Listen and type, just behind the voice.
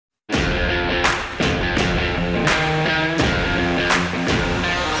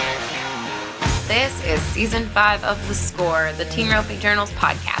Season 5 of The Score, the Team Roping Journal's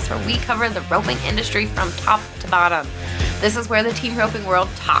podcast, where we cover the roping industry from top to bottom. This is where the team roping world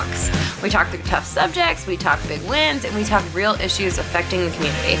talks. We talk through tough subjects, we talk big wins, and we talk real issues affecting the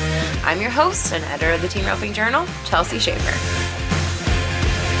community. I'm your host and editor of the Team Roping Journal, Chelsea Shaffer.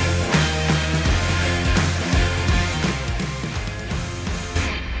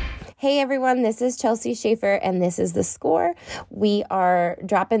 Hey everyone, this is Chelsea Shaffer and this is The Score. We are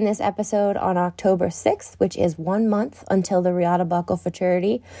dropping this episode on October 6th, which is 1 month until the Riata Buckle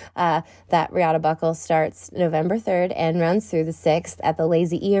futurity. That Riata Buckle starts November 3rd and runs through the 6th at the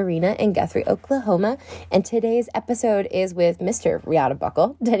Lazy E Arena in Guthrie, Oklahoma. And today's episode is with Mr. Riata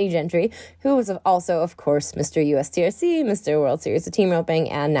Buckle, Denny Gentry, who was also, of course, Mr. USTRC, Mr. World Series of Team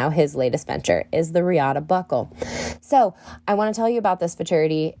Roping, and now his latest venture is the Riata Buckle. So I want to tell you about this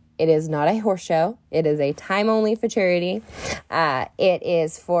futurity. It is not a horse show. It is a time-only futurity. It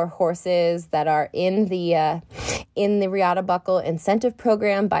is for horses that are in the Riata Buckle incentive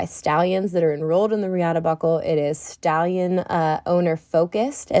program by stallions that are enrolled in the Riata Buckle. It is stallion owner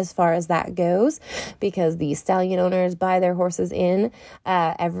focused as far as that goes, because the stallion owners buy their horses in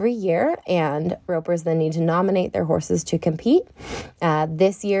every year, and ropers then need to nominate their horses to compete.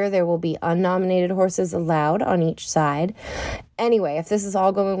 This year there will be unnominated horses allowed on each side. Anyway, if this is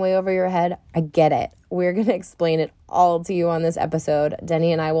all going way over your head, I get it. We're going to explain it all to you on this episode.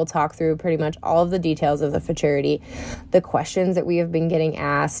 Denny and I will talk through pretty much all of the details of the futurity, the questions that we have been getting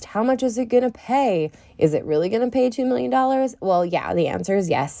asked. How much is it going to pay? Is it really going to pay $2 million? Well, yeah, the answer is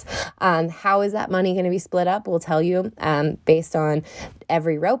yes. How is that money going to be split up? We'll tell you based on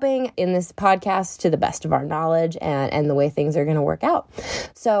every roping in this podcast to the best of our knowledge and the way things are going to work out.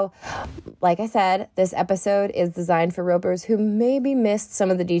 So, like I said, this episode is designed for ropers who maybe missed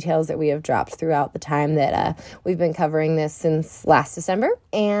some of the details that we have dropped throughout the time that we've been covering this since last December.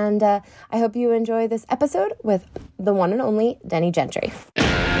 And I hope you enjoy this episode with the one and only Denny Gentry.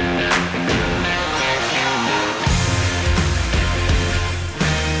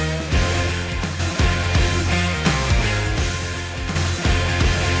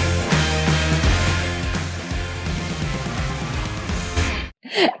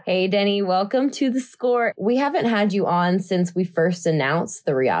 Hey, Denny, welcome to The Score. We haven't had you on since we first announced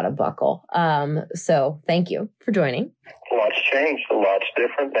the Riata Buckle. So thank you for joining. A lot's changed. A lot's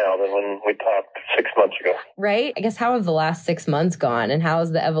different now than when we talked 6 months ago. Right? I guess, how have the last 6 months gone, and how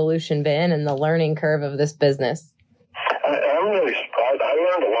has the evolution been and the learning curve of this business? I'm really surprised. I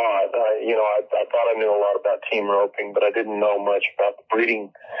learned a lot. I thought I knew a lot about team roping, but I didn't know much about the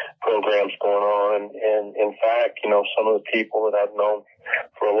breeding programs going on. And in fact, some of the people that I've known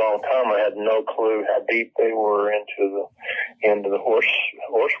for a long time, I had no clue how deep they were into the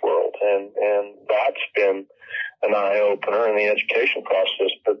horse world. And that's been an eye-opener in the education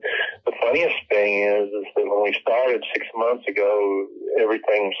process. But the funniest thing is that when we started 6 months ago,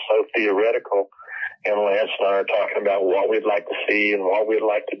 everything's so theoretical. And Lance and I are talking about what we'd like to see and what we'd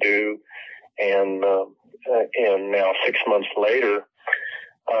like to do. And now 6 months later,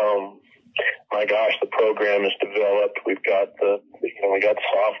 my gosh, the program is developed. We've got we got the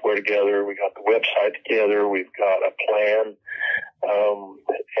software together. We got the website together. We've got a plan.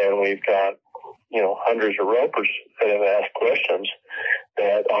 And we've got, hundreds of ropers that have asked questions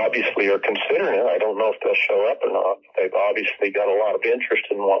that obviously are considering it. I don't know if they'll show up or not. They've obviously got a lot of interest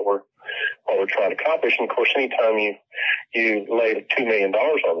in what we're trying to accomplish. And of course, anytime you lay $2 million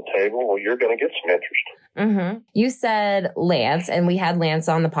on the table, well, you're going to get some interest. Mm-hmm. You said Lance, and we had Lance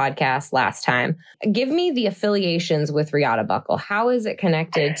on the podcast last time. Give me the affiliations with Riata Buckle. How is it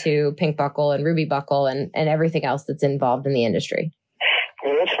connected to Pink Buckle and Ruby Buckle and everything else that's involved in the industry?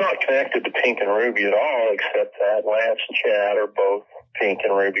 Well, it's not connected to Pink and Ruby at all, except that Lance and Chad are both Pink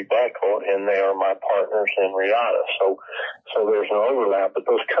and Ruby Buckle, and they are my partners in Riata. So there's no overlap, but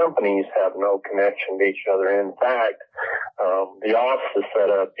those companies have no connection to each other. In fact, the offices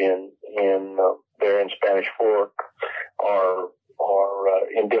set up there in Spanish Fork are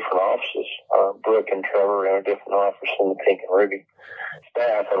in different offices. Brooke and Trevor are in a different office than the Pink and Ruby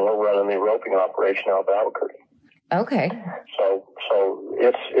staff, and we're running the roping operation out of Albuquerque. Okay. So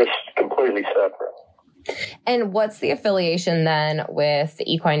it's completely separate. And what's the affiliation then with the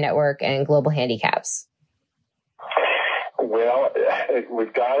Equine Network and Global Handicaps? Well,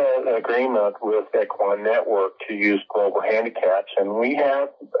 we've got an agreement with Equine Network to use Global Handicaps, and we have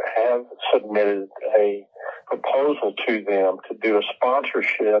submitted a proposal to them to do a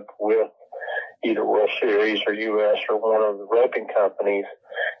sponsorship with either World Series or US or one of the roping companies,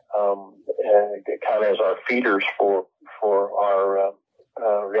 kind of as our feeders for our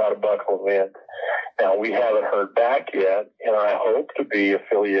Riata Buckle event. Now, we haven't heard back yet, and I hope to be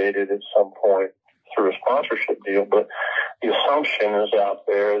affiliated at some point through a sponsorship deal. But the assumption is out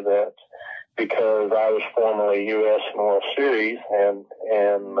there that because I was formerly U.S. in World Series and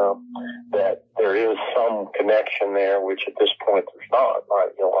that there is some connection there, which at this point there's not.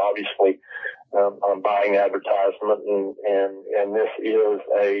 Obviously, I'm buying advertisement and this is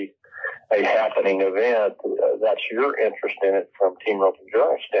a happening event. That's your interest in it from Team Roping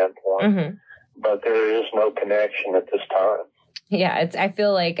Journal standpoint. Mm-hmm. But there is no connection at this time. Yeah, I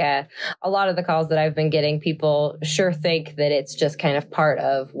feel like a lot of the calls that I've been getting, people sure think that it's just kind of part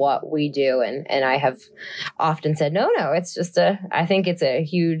of what we do. And I have often said, no, it's just I think it's a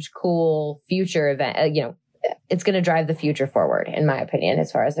huge, cool future event. It's going to drive the future forward, in my opinion,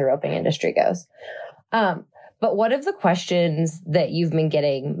 as far as the roping industry goes. But what of the questions that you've been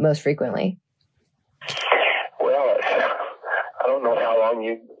getting most frequently? Well, I don't know how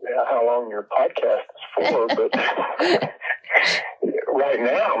long your podcast is for, but right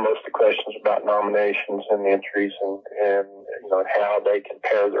now, most of the questions about nominations and entries and how they can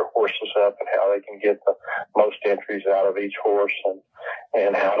pair their horses up and how they can get the most entries out of each horse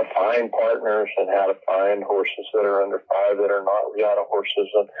and how to find partners and how to find horses that are under 5 that are not Riata horses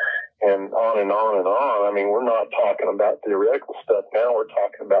and on and on and on. I mean, we're not talking about theoretical stuff now. We're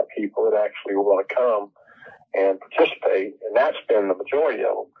talking about people that actually want to come and participate, and that's been the majority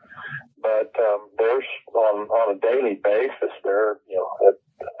of them. But there's on a daily basis, there are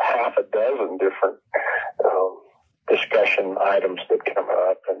half a dozen different discussion items that come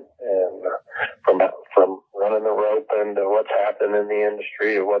up, and from running the rope and what's happening in the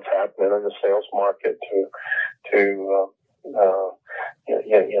industry to what's happening in the sales market to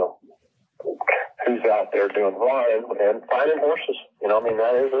who's out there doing what and finding horses.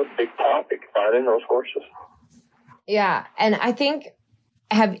 That is a big topic, finding those horses. Yeah, and I think.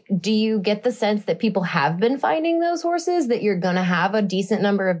 Do you get the sense that people have been finding those horses, that you're going to have a decent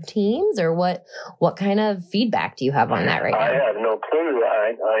number of teams, or what kind of feedback do you have on that right now? I have no clue.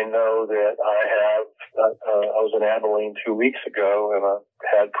 I know that I was in Abilene 2 weeks ago, and I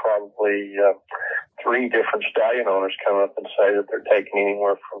had probably 3 different stallion owners come up and say that they're taking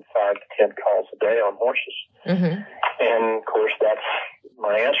anywhere from 5 to 10 calls a day on horses. Mm-hmm. And of course,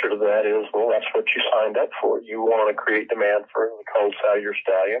 my answer to that is, well, that's what you signed up for. You want to create demand for the cold side of your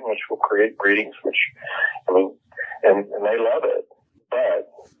stallion, which will create breedings, and they love it. But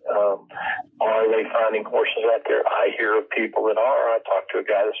are they finding horses out there? I hear of people that are. I talked to a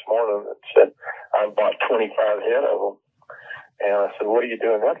guy this morning that said, I bought 25 head of them. And I said, what are you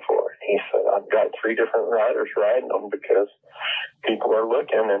doing that for? And he said, I've got 3 different riders riding them because people are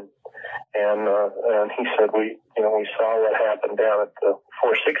looking. And he said, we saw what happened down at the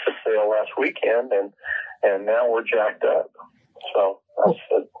 4/6 sale last weekend, and now we're jacked up. So I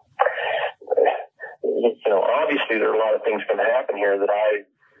said, obviously there are a lot of things going to happen here that I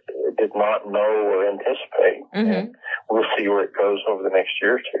did not know or anticipate. Mm-hmm. And we'll see where it goes over the next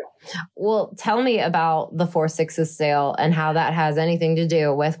year or 2. Well, tell me about the 4/6 sale and how that has anything to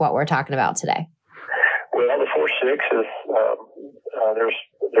do with what we're talking about today. Well, the 4/6 is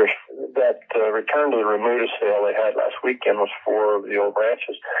there's that return to the Remuda sale they had last weekend was 4 of the old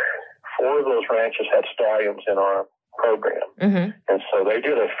ranches. 4 of those ranches had stallions in our program. Mm-hmm. And so they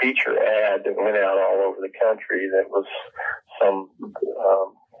did a feature ad that went out all over the country that was some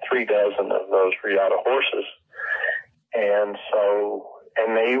 3 dozen of those Riata horses. And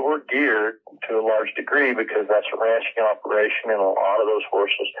they were geared to a large degree because that's a ranching operation, and a lot of those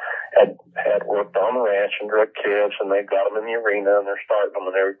horses had worked on the ranch and drug calves, and they've got them in the arena and they're starting them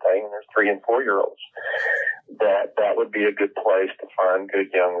and everything, and there's 3- and 4-year-olds. That would be a good place to find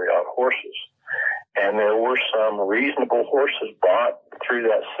good young Riata horses. And there were some reasonable horses bought through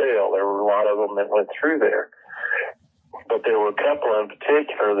that sale. There were a lot of them that went through there. But there were a couple in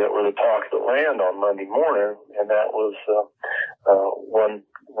particular that were the talk of the land on Monday morning, and that was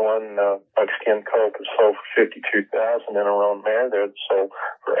one buckskin colt that sold for $52,000 and a roan mare there that sold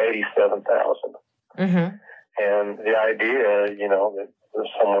for $87,000. Mm-hmm. And the idea, that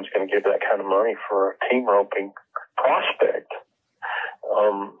someone's going to give that kind of money for a team roping prospect,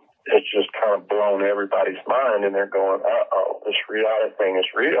 it's just kind of blown everybody's mind, and they're going, uh-oh, this Riata thing is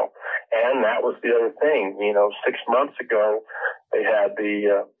real. And that was the other thing. 6 months ago, they had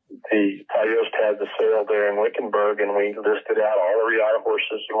the Tayost had the sale there in Wickenburg, and we listed out all the Riata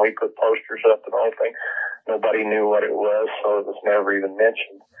horses, and we put posters up and the whole thing. Nobody knew what it was, so it was never even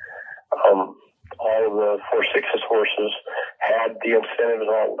mentioned. All of the 4/6 horses had the incentives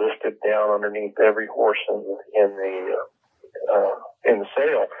all listed down underneath every horse in the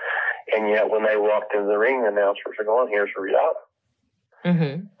sale. And yet when they walked into the ring, the announcers are going, here's a Riata.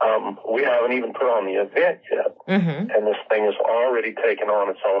 Mm-hmm. We haven't even put on the event yet. Mm-hmm. And this thing has already taken on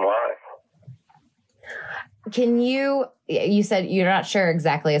its own life. You said you're not sure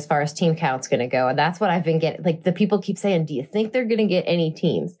exactly as far as team count's going to go. And that's what I've been getting. Like, the people keep saying, do you think they're going to get any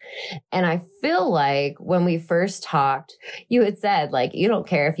teams? And I feel like when we first talked, you had said, like, you don't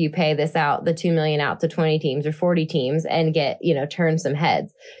care if you pay this out, the $2 million out to 20 teams or 40 teams and get, turn some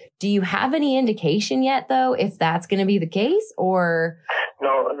heads. Do you have any indication yet, though, if that's going to be the case, or?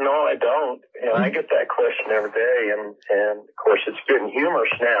 No, I don't. And I get that question every day. And of course, it's getting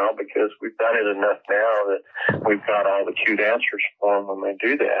humorous now because we've done it enough now that we've got all the cute answers for them when they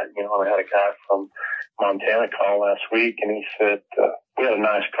do that. I had a guy from Montana call last week, and he said, we had a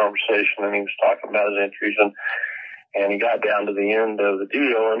nice conversation, and he was talking about his entries, and he got down to the end of the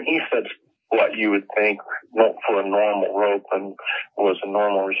deal, and he said what you would think for a normal roping was a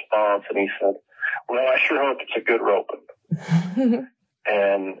normal response. And he said, well, I sure hope it's a good roping.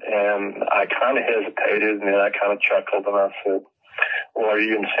 And I kind of hesitated, and then I kind of chuckled, and I said, well, are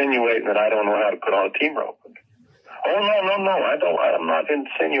you insinuating that I don't know how to put on a team roping? Oh, no, I'm not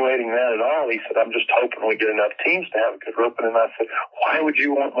insinuating that at all. He said, I'm just hoping we get enough teams to have a good roping. And I said, why would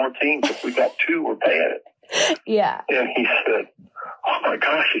you want more teams? If we got 2, we're paying it. Yeah. And he said, oh my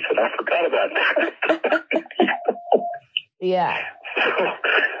gosh, he said, I forgot about that. Yeah.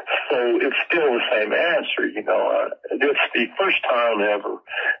 So it's still the same answer, It's the first time ever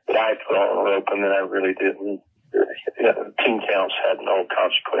that I put on a rope and that I really didn't. Team counts had no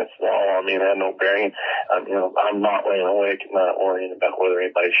consequence at all. I mean, it had no bearing. I'm not laying awake and not worrying about whether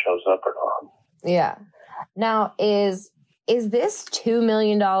anybody shows up or not. Yeah. Now, is this $2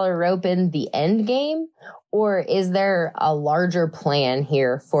 million roping the end game, or is there a larger plan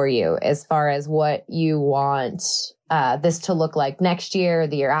here for you as far as what you want this to look like next year,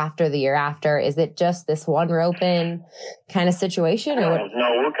 the year after? Is it just this one roping kind of situation? Or what?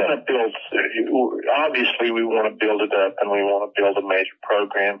 No, we're going to build. Obviously, we want to build it up, and we want to build a major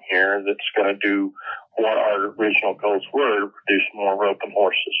program here that's going to do what our original goals were, to produce more roping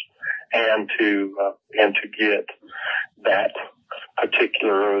horses, and to get that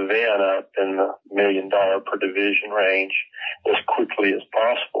particular event up in the $1 million per division range as quickly as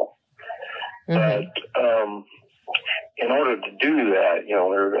possible. Mm-hmm. But in order to do that, there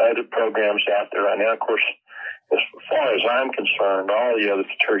are other programs out there right now. Of course, as far as I'm concerned, all the other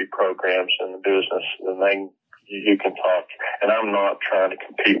futurity programs in the business, you can talk, and I'm not trying to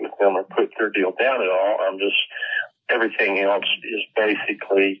compete with them or put their deal down at all. Everything else is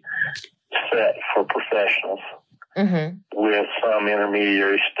basically set for professionals. Mm-hmm. With some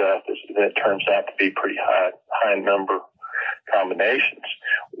intermediary stuff that turns out to be pretty high number combinations.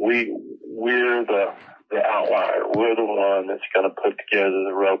 We're the outlier. We're the one that's going to put together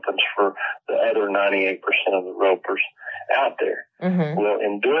the ropings for the other 98% of the ropers out there. Mm-hmm. Well,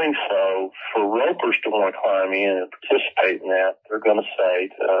 in doing so, for ropers to want to climb in and participate in that, they're going to say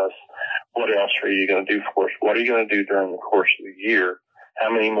to us, what else are you going to do for us? What are you going to do during the course of the year? How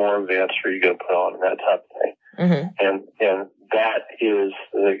many more events are you going to put on, and that type of thing? Mm-hmm. And that is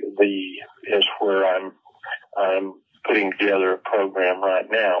is where I'm putting together a program right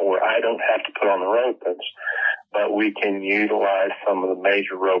now where I don't have to put on the ropings, but we can utilize some of the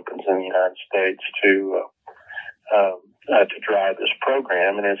major ropings in the United States to drive this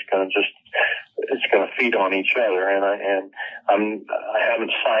program, and it's going to feed on each other. And I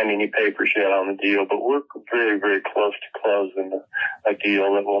haven't signed any papers yet on the deal, but we're very, very close to closing a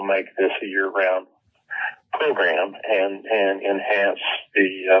deal that will make this a year-round program and enhance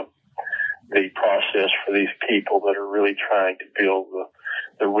the process for these people that are really trying to build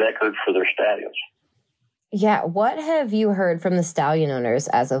the record for their stallions. Yeah. What have you heard from the stallion owners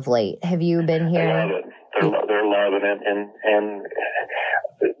as of late? Have you been hearing? They love it. They're loving it. And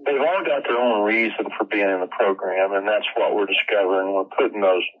they've all got their own reason for being in the program. And that's what we're discovering. We're putting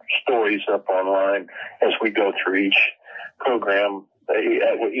those stories up online as we go through each program.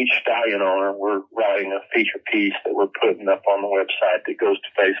 With each stallion owner, we're writing a feature piece that we're putting up on the website that goes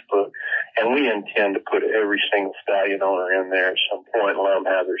to Facebook. And we intend to put every single stallion owner in there at some point and let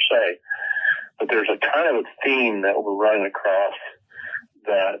them have their say. But there's a kind of a theme that we're running across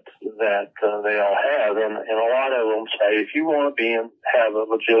that they all have. And a lot of them say, if you want to have a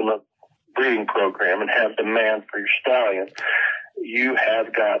legitimate breeding program and have demand for your stallion, you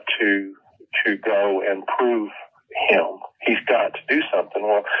have got to go and prove him. He's got to do something.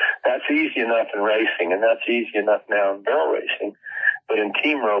 Well, that's easy enough in racing, and that's easy enough now in barrel racing. But in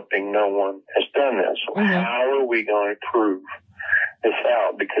team roping, no one has done this. So mm-hmm. How are we going to prove this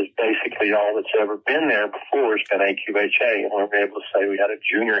out? Because basically all that's ever been there before has been AQHA, and we're able to say we had a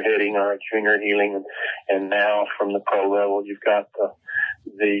junior hitting or a junior healing, and now from the pro level, you've got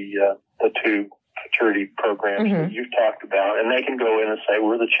the two futurity programs that you've talked about, and they can go in and say,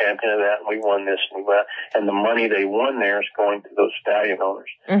 we're the champion of that, and we won this, and we won, and the money they won there is going to those stallion owners.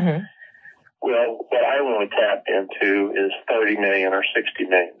 Mm-hmm. Well, what I only tapped into is $30 million or $60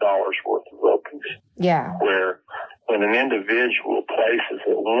 million worth of ropings. Yeah. Where when an individual places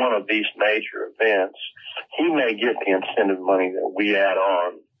at one of these major events, he may get the incentive money that we add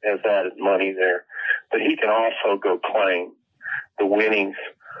on as added money there, but he can also go claim the winnings.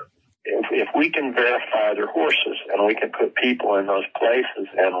 If we can verify their horses and we can put people in those places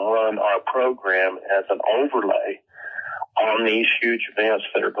and run our program as an overlay on these huge events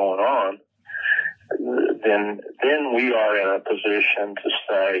that are going on, then we are in a position to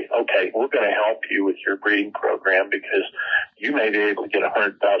say, okay, we're going to help you with your breeding program because you may be able to get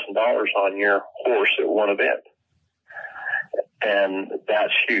 $100,000 on your horse at one event. And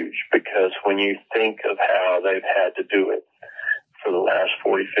that's huge because when you think of how they've had to do it for the last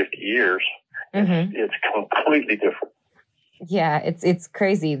 40, 50 years, it's completely different. Yeah, it's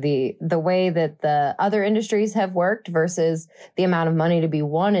crazy the way that the other industries have worked versus the amount of money to be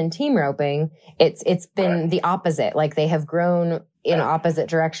won in team roping. It's been the opposite. Like they have grown in opposite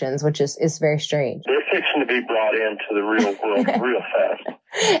directions, which is very strange. They're fixing to be brought into the real world real fast.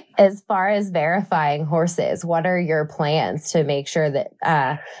 As far as verifying horses, what are your plans to make sure that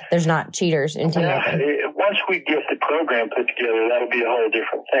there's not cheaters in team roping? Once we get the program put together, that'll be a whole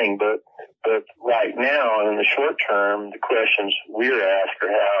different thing. But right now, in the short term, the questions we're asked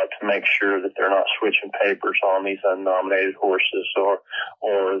are how to make sure that they're not switching papers on these unnominated horses, or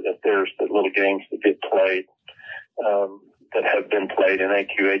that there's the little games that get played that have been played in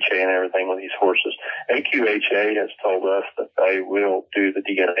AQHA and everything with these horses. AQHA has told us that they will do the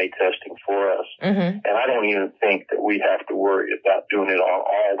DNA testing for us, and I don't even think that we have to worry about doing it on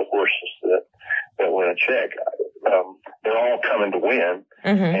all the horses that win a check. They're all coming to win,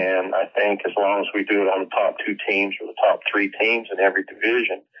 and I think as long as we do it on the top two teams or the top three teams in every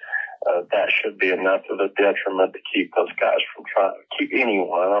division, that should be enough of a detriment to keep those guys from trying to keep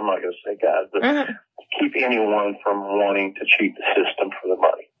anyone. I'm not going to say guys, but keep anyone from wanting to cheat the system for the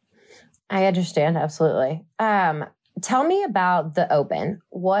money. I understand absolutely. Tell me about the Open.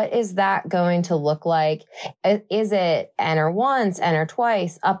 What is that going to look like? Is it enter once, enter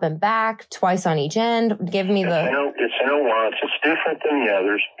twice, up and back, twice on each end? Give me the... It's enter once. It's different than the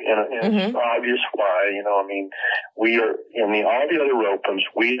others. And it's obvious why. I mean, we are in all the other ropings,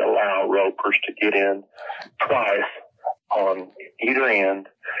 we allow ropers to get in twice on either end,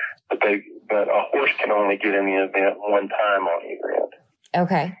 but a horse can only get in the event one time on either end.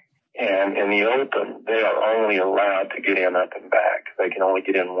 Okay. And in the Open, they are only allowed to get in up and back. They can only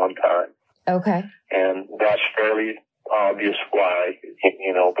get in one time. Okay. And that's fairly obvious why,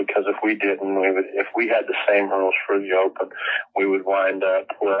 because if we didn't, if we had the same rules for the Open, we would wind up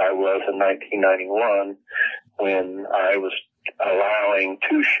where I was in 1991 when I was allowing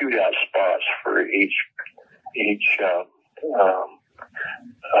 2 shootout spots for each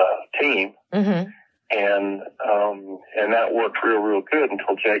team. And that worked real good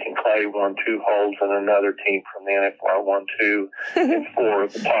until Jake and Clay won 2 holes and another team from the NFR won 2, and 4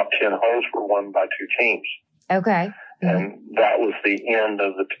 of the top 10 holes were won by 2 teams. Okay. And that was the end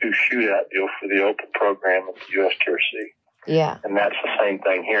of the 2 shootout deal for the Open program at the USTRC. Yeah. And that's the same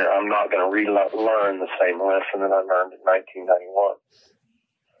thing here. I'm not going to relearn the same lesson that I learned in 1991.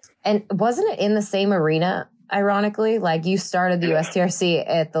 And wasn't it in the same arena, ironically? Like you started the USTRC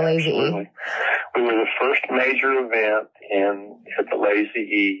at the Lazy E. We were the first major event at the Lazy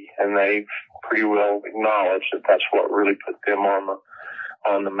E, and they've pretty well acknowledged that that's what really put them on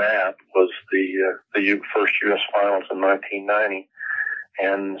the map was the first U.S. finals in 1990.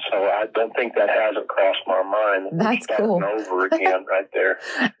 And so I don't think that hasn't crossed my mind. That's cool. Over again right there.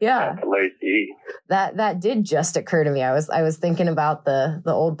 Yeah. At the Lazy E. That did just occur to me. I was thinking about the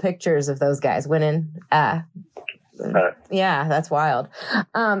old pictures of those guys winning. Yeah, that's wild.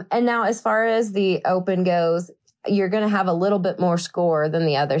 And now as far as the Open goes, you're going to have a little bit more score than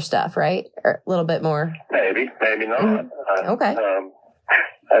the other stuff, right? Or a little bit more. Maybe not. Okay.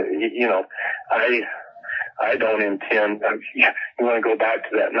 I don't intend, you want to go back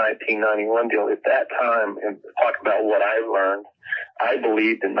to that 1991 deal. At that time, and talk about what I learned, I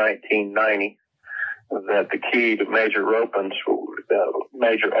believed in 1990 that the key to major Open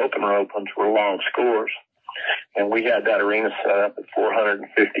Opens were long scores. And we had that arena set up at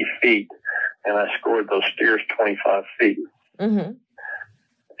 450 feet, and I scored those steers 25 feet. And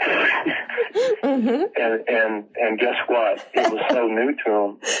guess what? It was so new to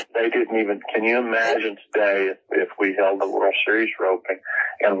them. They didn't even. Can you imagine today if we held the World Series roping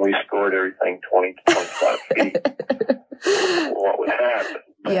and we scored everything 20 to 25 feet? What would happen?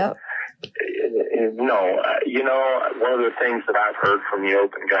 Yep. No, one of the things that I've heard from the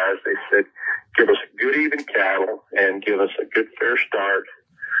open guys, they said, give us a good even cattle and give us a good fair start,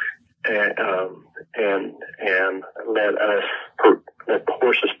 and let the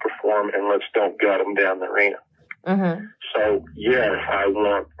horses perform, and let's don't gut them down the arena. Mm-hmm. So yes, I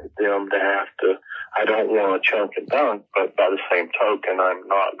want them to have to. I don't want a chunk and dunk, but by the same token, I'm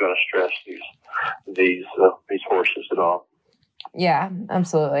not going to stress these horses at all. Yeah,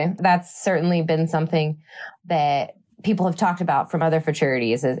 absolutely. That's certainly been something that people have talked about from other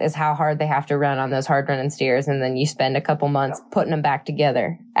futurities is how hard they have to run on those hard running steers, and then you spend a couple months putting them back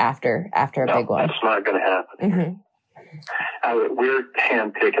together after a big one. That's not going to happen. Mm-hmm. We're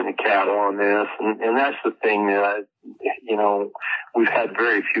handpicking the cattle on this, and that's the thing that we've had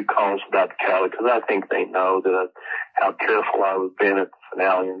very few calls about the cattle because I think they know that how careful I was been at the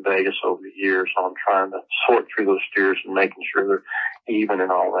finale in Vegas over the years on trying to sort through those steers and making sure they're even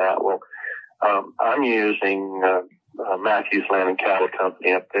and all that. Well, I'm using Matthews Land and Cattle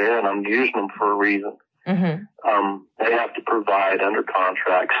Company up there, and I'm using them for a reason. Mm-hmm. They have to provide under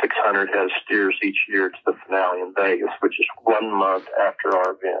contract 600 head of steers each year to the finale in Vegas, which is 1 month after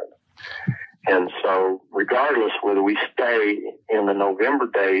our event. And so regardless whether we stay in the November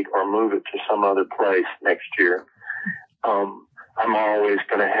date or move it to some other place next year, I'm always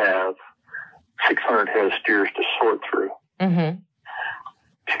going to have 600 head of steers to sort through. Mm-hmm.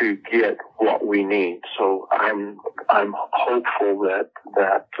 To get what we need. So I'm hopeful that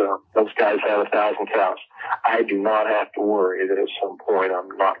those guys have 1,000 cows. I do not have to worry that at some point I'm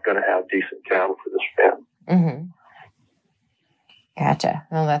not going to have decent cattle for this family. Mm-hmm. Gotcha.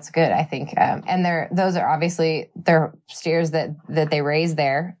 Well, that's good. I think, and those are obviously they're steers that they raise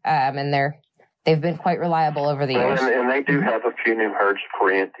there, and they've been quite reliable over the years. And they do have a few new herds of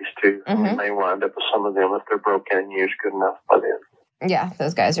Corrientes too. Mm-hmm. And they wind up with some of them if they're broken and used good enough by then. Yeah,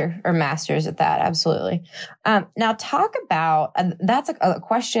 those guys are masters at that. Absolutely. Now talk about, that's a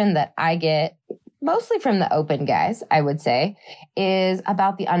question that I get mostly from the open guys, I would say, is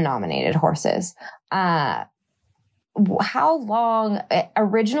about the unnominated horses. How long,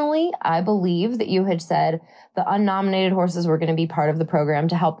 originally, I believe that you had said the unnominated horses were going to be part of the program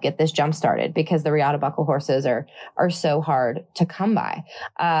to help get this jump started because the Riata Buckle horses are so hard to come by.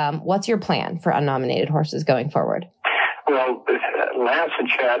 What's your plan for unnominated horses going forward? Well, Lance and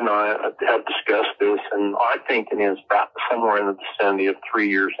Chad and I have discussed this, and our thinking is about somewhere in the vicinity of 3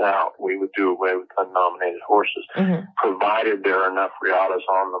 years out, we would do away with unnominated horses, mm-hmm. provided there are enough Riatas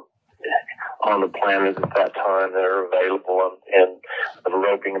on the planet at that time that are available and the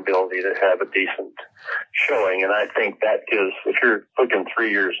roping ability to have a decent showing. And I think that gives, if you're looking 3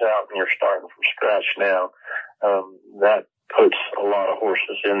 years out and you're starting from scratch now, that puts a lot of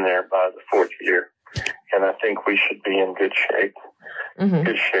horses in there by the fourth year. And I think we should be in good shape, mm-hmm.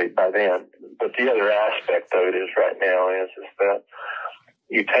 good shape by then. But the other aspect of it is right now is that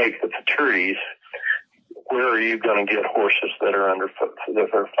you take the futurities. Where are you going to get horses that are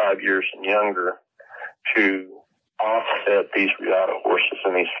that are 5 years and younger to offset these Riata horses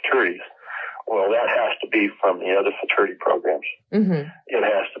and these futurities? Well, that has to be from the other futurity programs. Mm-hmm. It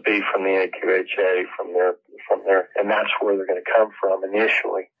has to be from the AQHA, from their, and that's where they're going to come from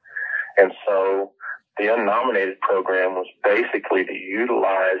initially. And so the unnominated program was basically to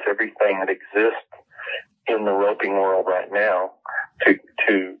utilize everything that exists in the roping world right now to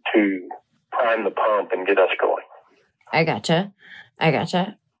prime the pump and get us going. I gotcha.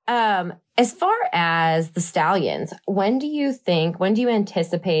 As far as the stallions, when do you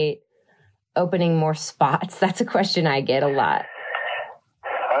anticipate opening more spots? That's a question I get a lot.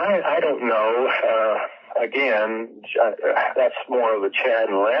 I don't know. Again, that's more of a Chad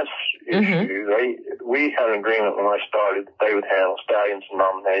and Les issue. Mm-hmm. We had an agreement when I started that they would handle stallions and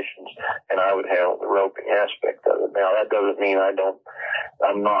nominations, and I would handle the roping aspect of it. Now, that doesn't mean I'm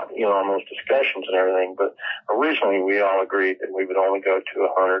not, on those discussions and everything, but originally we all agreed that we would only go to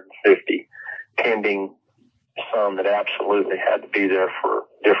 150, pending some that absolutely had to be there for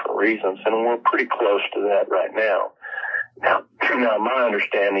different reasons, and we're pretty close to that right now. Now my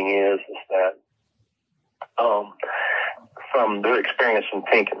understanding is that from their experience in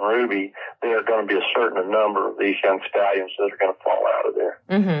Pink and Ruby, there are going to be a certain number of these young stallions that are going to fall out of there.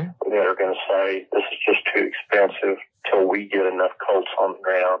 Mm-hmm. That are going to say, this is just too expensive till we get enough colts on the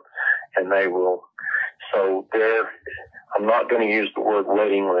ground, and they will. So I'm not going to use the word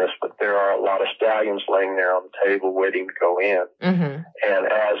waiting list, but there are a lot of stallions laying there on the table waiting to go in. Mm-hmm. And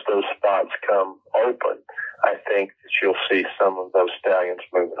as those spots come open, I think that you'll see some of those stallions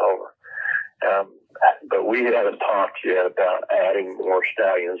moving over. But we haven't talked yet about adding more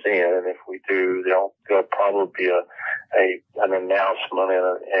stallions in, and if we do, there'll probably be an announcement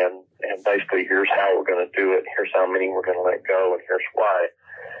and basically here's how we're going to do it, here's how many we're going to let go, and here's why,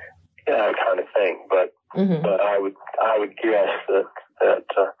 kind of thing. But I would guess that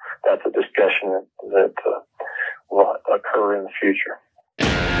that's a discussion that will occur in the future.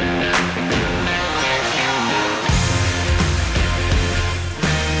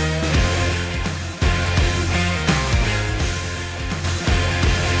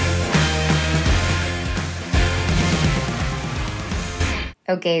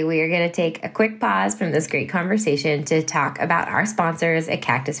 Okay, we are going to take a quick pause from this great conversation to talk about our sponsors at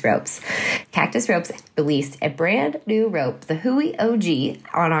Cactus Ropes. Cactus Ropes released a brand new rope, the Hui OG,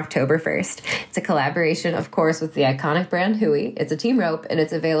 on October 1st. It's a collaboration, of course, with the iconic brand Hui. It's a team rope, and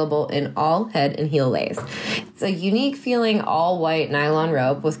it's available in all head and heel lays. It's a unique feeling all-white nylon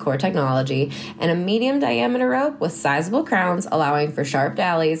rope with core technology and a medium diameter rope with sizable crowns, allowing for sharp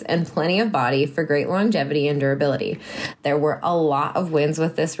dallies and plenty of body for great longevity and durability. There were a lot of wins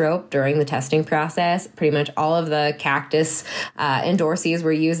with this rope during the testing process. Pretty much all of the Cactus endorsees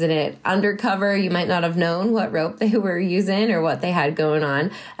were using it undercover. You might not have known what rope they were using or what they had going on.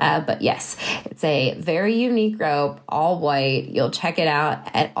 But yes, it's a very unique rope, all white. You'll check it out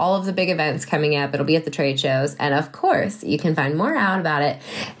at all of the big events coming up. It'll be at the trade shows. And of course, you can find more out about it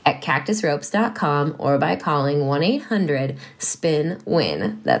at cactusropes.com or by calling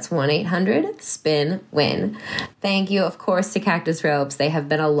 1-800-SPIN-WIN. That's 1-800-SPIN-WIN. Thank you, of course, to Cactus Ropes. They have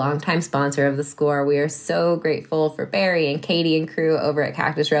been a longtime sponsor of the score. We are so grateful for Barry and Katie and crew over at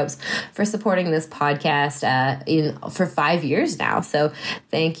Cactus Ropes for supporting this podcast for 5 years now. So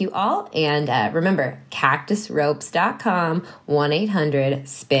thank you all. And remember, cactusropes.com,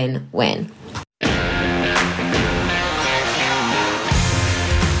 1-800-SPIN-WIN.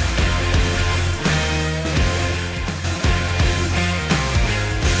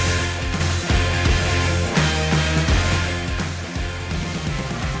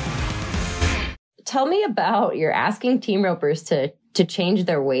 Tell me about you're asking team ropers to change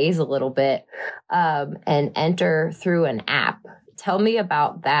their ways a little bit and enter through an app. Tell me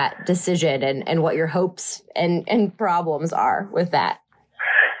about that decision and what your hopes and problems are with that.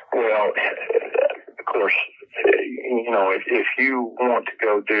 Well, of course, if you want to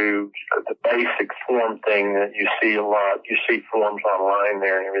go do the basic form thing that you see a lot, you see forms online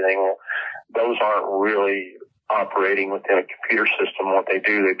there and everything, well, those aren't really operating within a computer system. What they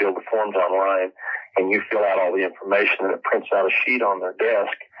do, they build the forms online, and you fill out all the information, and it prints out a sheet on their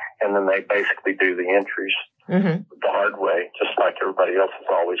desk, and then they basically do the entries the hard way, just like everybody else has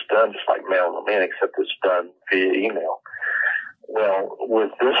always done, just like mailing them in, except it's done via email. Well,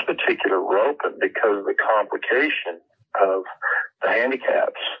 with this particular rope, and because of the complication of the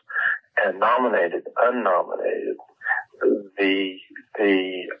handicaps and nominated, unnominated,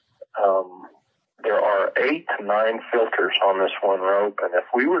 there are 8 to 9 filters on this one rope, and if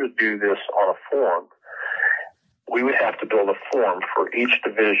we were to do this on a form, we would have to build a form for each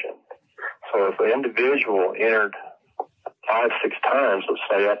division. So if an individual entered 5-6 times, let's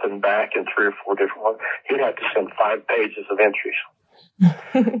say up and back in 3 or 4 different ones, he'd have to send 5 pages of entries.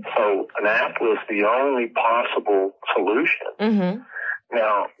 So an app was the only possible solution.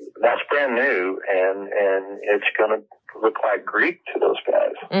 Now, that's brand new, and it's going to look like Greek to those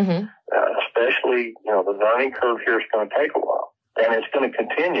guys. Especially, the learning curve here is going to take a while. And it's going to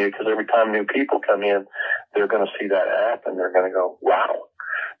continue because every time new people come in, they're going to see that app and they're going to go, wow.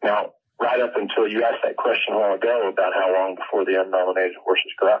 Now, right up until you asked that question a while ago about how long before the unnominated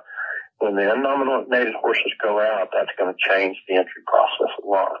horses go out. When the unnominated horses go out, that's going to change the entry process a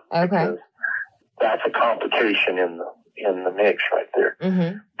lot. Okay. Because that's a complication in the mix right there.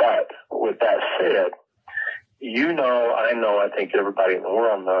 But with that said, I think everybody in the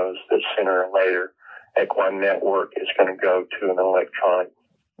world knows that sooner or later, Equine Network is going to go to an electronic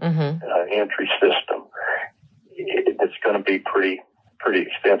entry system. It's going to be pretty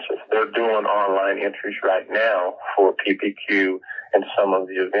extensive. They're doing online entries right now for PPQ and some of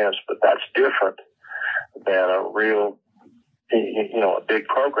the events, but that's different than a real, a big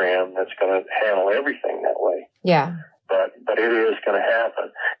program that's going to handle everything that way. Yeah. But it is going to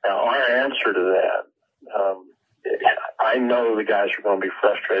happen. Now, our answer to that, I know the guys are going to be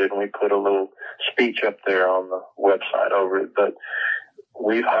frustrated, and we put a little speech up there on the website over it, but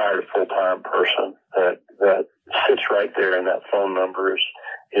we've hired a full-time person that sits right there, and that phone number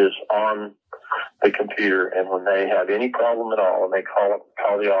is on the computer, and when they have any problem at all, and they call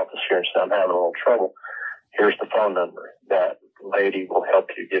the office here and say, I'm having a little trouble, here's the phone number. That lady will help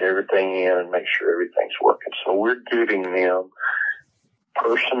you get everything in and make sure everything's working. So we're giving them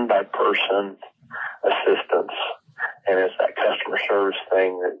person-by-person assistance, and it's that customer service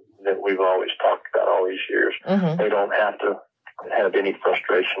thing that we've always talked about all these years. They don't have to have any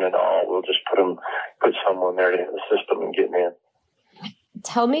frustration at all. We'll just put someone there to hit the system and get them in.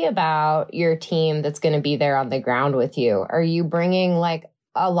 Tell me about your team that's going to be there on the ground with you. Are you bringing like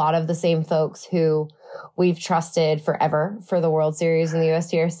a lot of the same folks who we've trusted forever for the World Series and the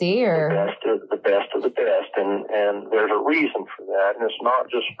USTRC, or the best of the best? And there's a reason for that. And it's not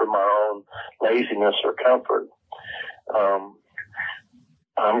just for my own laziness or comfort.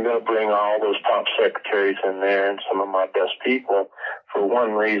 I'm going to bring all those top secretaries in there and some of my best people for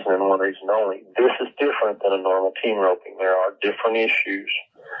one reason and one reason only. This is different than a normal team roping. There are different issues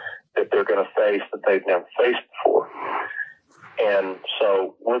that they're going to face that they've never faced before. And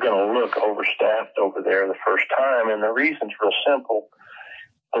so we're going to look overstaffed over there the first time. And the reason's real simple.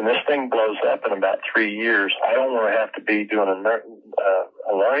 When this thing blows up in about 3 years, I don't want to have to be doing a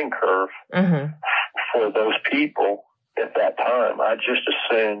learning curve for those people at that time. I just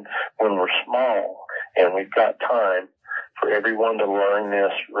assume when we're small and we've got time for everyone to learn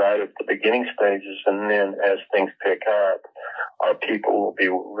this right at the beginning stages, and then as things pick up, our people will be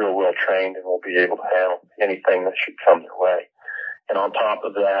real well trained and will be able to handle anything that should come their way. And on top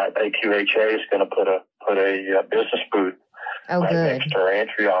of that, AQHA is going to put a business booth right next to our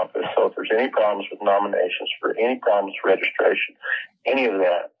entry office. So if there's any problems with nominations, for any problems with registration, any of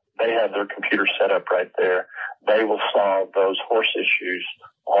that, they have their computer set up right there. They will solve those horse issues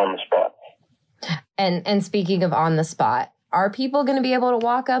on the spot. And speaking of on the spot, are people going to be able to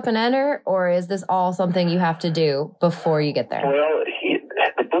walk up and enter, or is this all something you have to do before you get there? Well,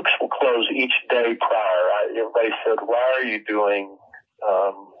 the books will close each day prior. Everybody said, why are you doing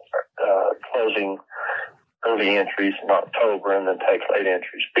closing early entries in October and then take late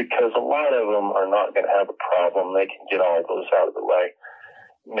entries? Because a lot of them are not going to have a problem. They can get all those out of the way.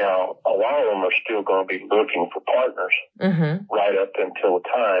 Now, a lot of them are still going to be looking for partners right up until the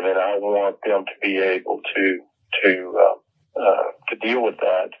time, and I want them to be able to deal with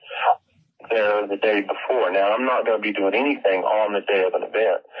that there the day before. Now, I'm not going to be doing anything on the day of an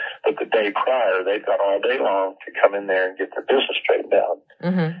event, but the day prior, they've got all day long to come in there and get their business straightened out.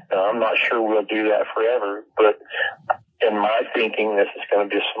 Now, I'm not sure we'll do that forever, but in my thinking, this is going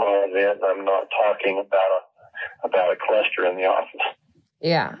to be a small event, and I'm not talking about a cluster in the office.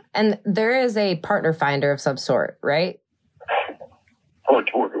 Yeah. And there is a partner finder of some sort, right?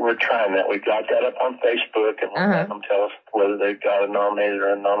 We're trying that. We've got that up on Facebook, and we're letting them tell us whether they've got a nominated or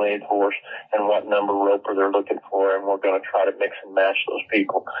unnominated horse and what number roper they're looking for. And we're going to try to mix and match those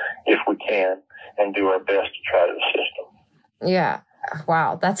people if we can and do our best to try to assist them. Yeah.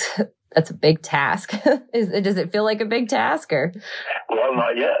 Wow. That's a big task. Does it feel like a big task, or? Well,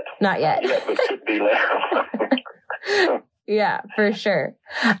 not yet. Not yet. But it could be later. Yeah, for sure.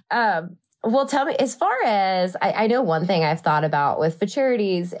 Well, tell me, as far as, I know one thing I've thought about with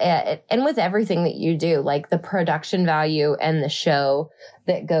futurities and with everything that you do, like the production value and the show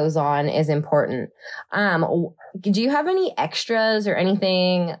that goes on is important. Do you have any extras or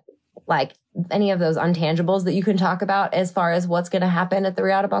anything, like any of those untangibles that you can talk about as far as what's going to happen at the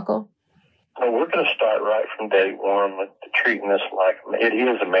Riata Buckle? Well, we're going to start right from day one with treating this like it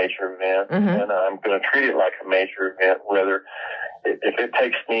is a major event, and I'm going to treat it like a major event, whether if it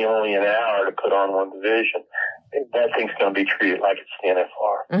takes me only an hour to put on one division, that thing's going to be treated like it's the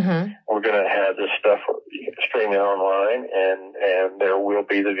NFR. We're going to have this stuff streaming online, and there will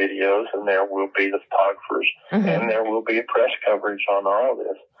be the videos, and there will be the photographers, and there will be a press coverage on all of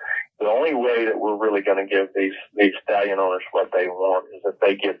this. The only way that we're really going to give these stallion owners what they want is if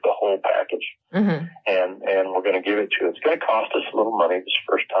they get the whole package. And we're going to give it to them. It's going to cost us a little money this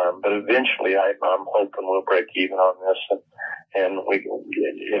first time, but eventually I'm hoping we'll break even on this, and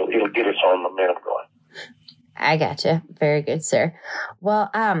it'll get us on the momentum going. I gotcha. Very good, sir. Well,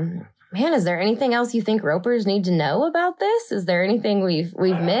 man, is there anything else you think ropers need to know about this? Is there anything we've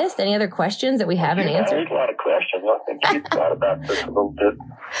missed? Any other questions that we haven't answered? There's a lot of questions. I think you've thought about this a little bit.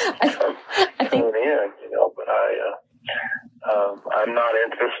 I think but I'm not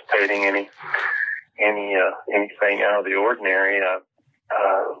anticipating anything out of the ordinary. Of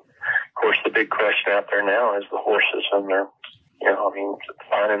course, the big question out there now is the horses and their,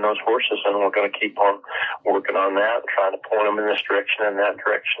 finding those horses, and we're going to keep on working on that, trying to point them in this direction and that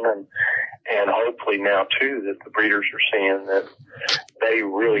direction, and hopefully now too that the breeders are seeing that they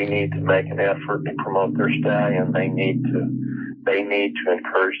really need to make an effort to promote their stallion. They need to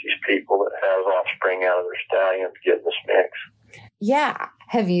encourage these people that have offspring out of their stallion to get in this mix. Yeah.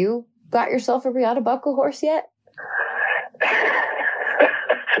 Have you got yourself a Riata Buckle horse yet? I've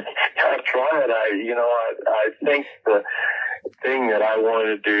tried. I think the thing that I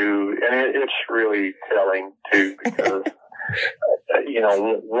wanted to do, and it's really telling too, because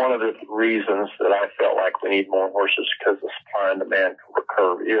one of the reasons that I felt like we need more horses because the supply and demand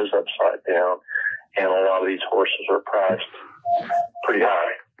curve is upside down, and a lot of these horses are priced pretty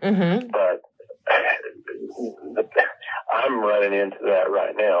high. Mm-hmm. But I'm running into that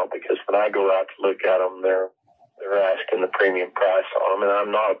right now because when I go out to look at them, they're asking the premium price on them, and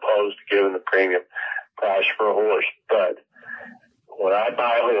I'm not opposed to giving the premium price for a horse, but when I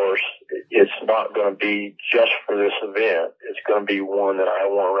buy a horse, it's not going to be just for this event. It's going to be one that I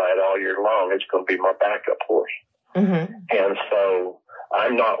want to ride all year long. It's going to be my backup horse. Mm-hmm. And so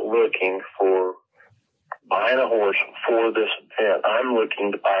I'm not looking for buying a horse for this event. I'm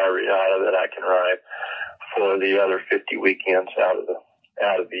looking to buy a Riata that I can ride for the other 50 weekends out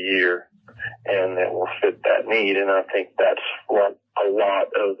of the year, and that will fit that need. And I think that's what a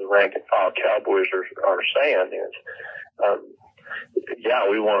lot of the rank and file cowboys are saying is,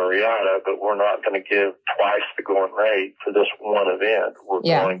 we want a Riata, but we're not going to give twice the going rate for this one event. We're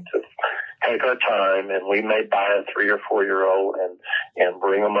going to take our time, and we may buy a 3 or 4 year old and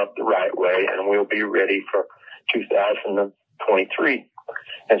bring them up the right way, and we'll be ready for 2023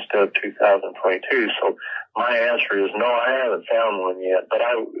 instead of 2022. So my answer is no, I haven't found one yet, but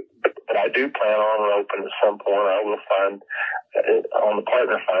I do plan on roping at some point. I will find on the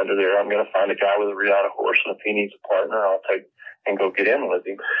partner finder there. I'm going to find a guy with a Riata horse, and if he needs a partner, I'll take and go get in with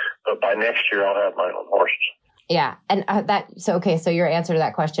him. But by next year, I'll have my own horses. Yeah. And so your answer to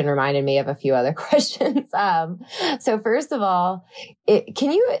that question reminded me of a few other questions. So first of all,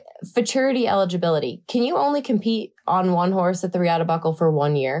 futurity eligibility, can you only compete on one horse at the Riata Buckle for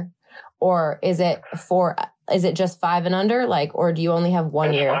 1 year? Or is it just 5 and under? Or do you only have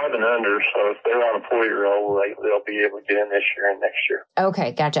 1 year? 5 and under. So if they're on a 4-year-old, they'll be able to get in this year and next year.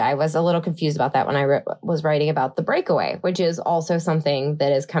 Okay. Gotcha. I was a little confused about that when I was writing about the breakaway, which is also something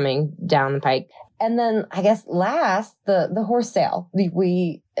that is coming down the pike. And then I guess last, the horse sale.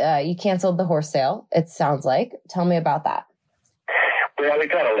 You canceled the horse sale, it sounds like. Tell me about that. Well, we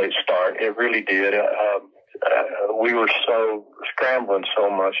got a late start. It really did. We were scrambling so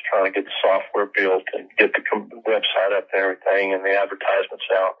much trying to get the software built and get the website up and everything and the advertisements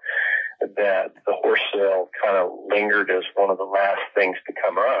out that the horse sale kind of lingered as one of the last things to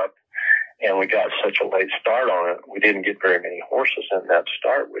come up. And we got such a late start on it. We didn't get very many horses in that to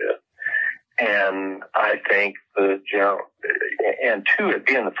start with. And I think and to it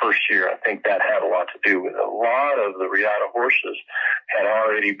being the first year, I think that had a lot to do with it. A lot of the Riata horses had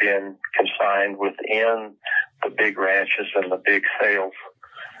already been consigned within the big ranches and the big sales,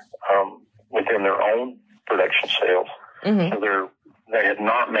 within their own production sales. Mm-hmm. So they had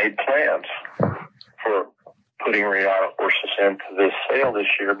not made plans for putting Riata horses into this sale this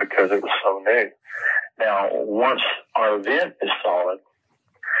year because it was so new. Now, once our event is solid,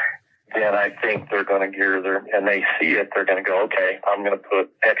 then I think they're going to and they see it, they're going to go, okay, I'm going to put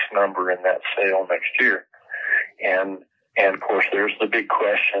X number in that sale next year. And of course, there's the big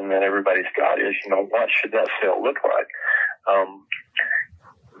question that everybody's got is, what should that sale look like?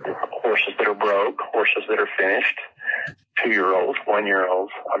 Horses that are broke, horses that are finished, 2-year-olds,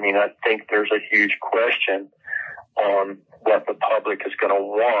 1-year-olds. I mean, I think there's a huge question on what the public is going to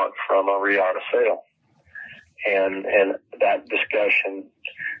want from a Riata sale. And that discussion,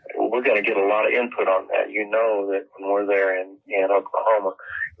 we're going to get a lot of input on that. That when we're there in Oklahoma,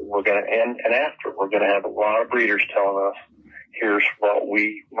 we're going to, and after, we're going to have a lot of breeders telling us, here's what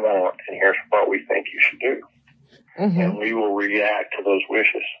we want and here's what we think you should do. Mm-hmm. And we will react to those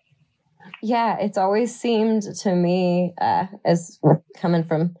wishes. Yeah, it's always seemed to me, as coming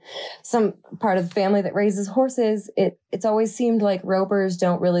from some part of the family that raises horses, it's always seemed like ropers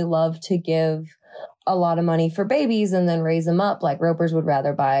don't really love to give a lot of money for babies and then raise them up. Like ropers would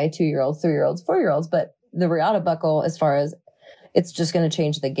rather buy 2-year-olds, 3-year-olds, 4-year-olds. But the Riata Buckle, as far as it's just going to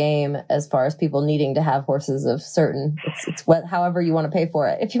change the game as far as people needing to have horses of certain, it's however you want to pay for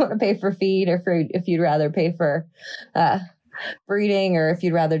it. If you want to pay for feed or if you'd rather pay for, breeding, or if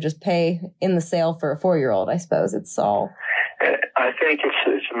you'd rather just pay in the sale for a 4-year-old, I suppose it's all. I think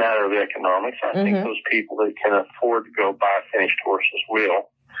it's a matter of economics. I think those people that can afford to go buy finished horses will.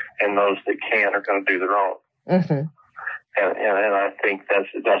 And those that can are going to do their own. Mm-hmm. And I think I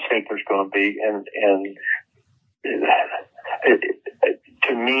think there's going to be,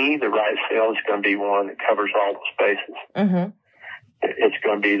 to me, the right sale is going to be one that covers all the spaces. Mm-hmm. It's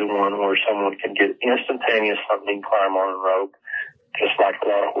going to be the one where someone can get instantaneous something, climb on a rope, just like a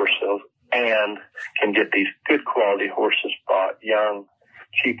lot of horse sales, and can get these good quality horses bought young,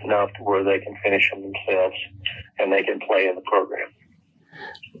 cheap enough to where they can finish them themselves and they can play in the program.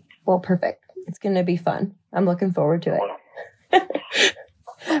 Well, perfect. It's going to be fun. I'm looking forward to it.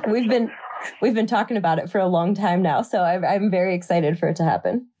 We've been We've been talking about it for a long time now, so I'm very excited for it to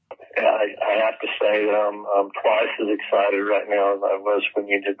happen. Yeah, I have to say that I'm twice as excited right now as I was when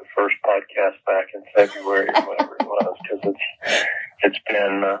you did the first podcast back in February or whatever it was, because it's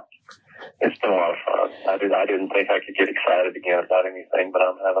been a lot of fun. I didn't think I could get excited again about anything, but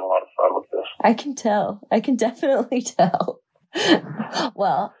I'm having a lot of fun with this. I can tell. I can definitely tell.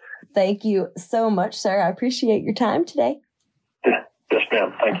 Well, thank you so much, sir. I appreciate your time today. Yes,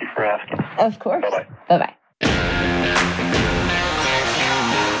 ma'am. Thank you for asking. Of course. Bye-bye. Bye-bye.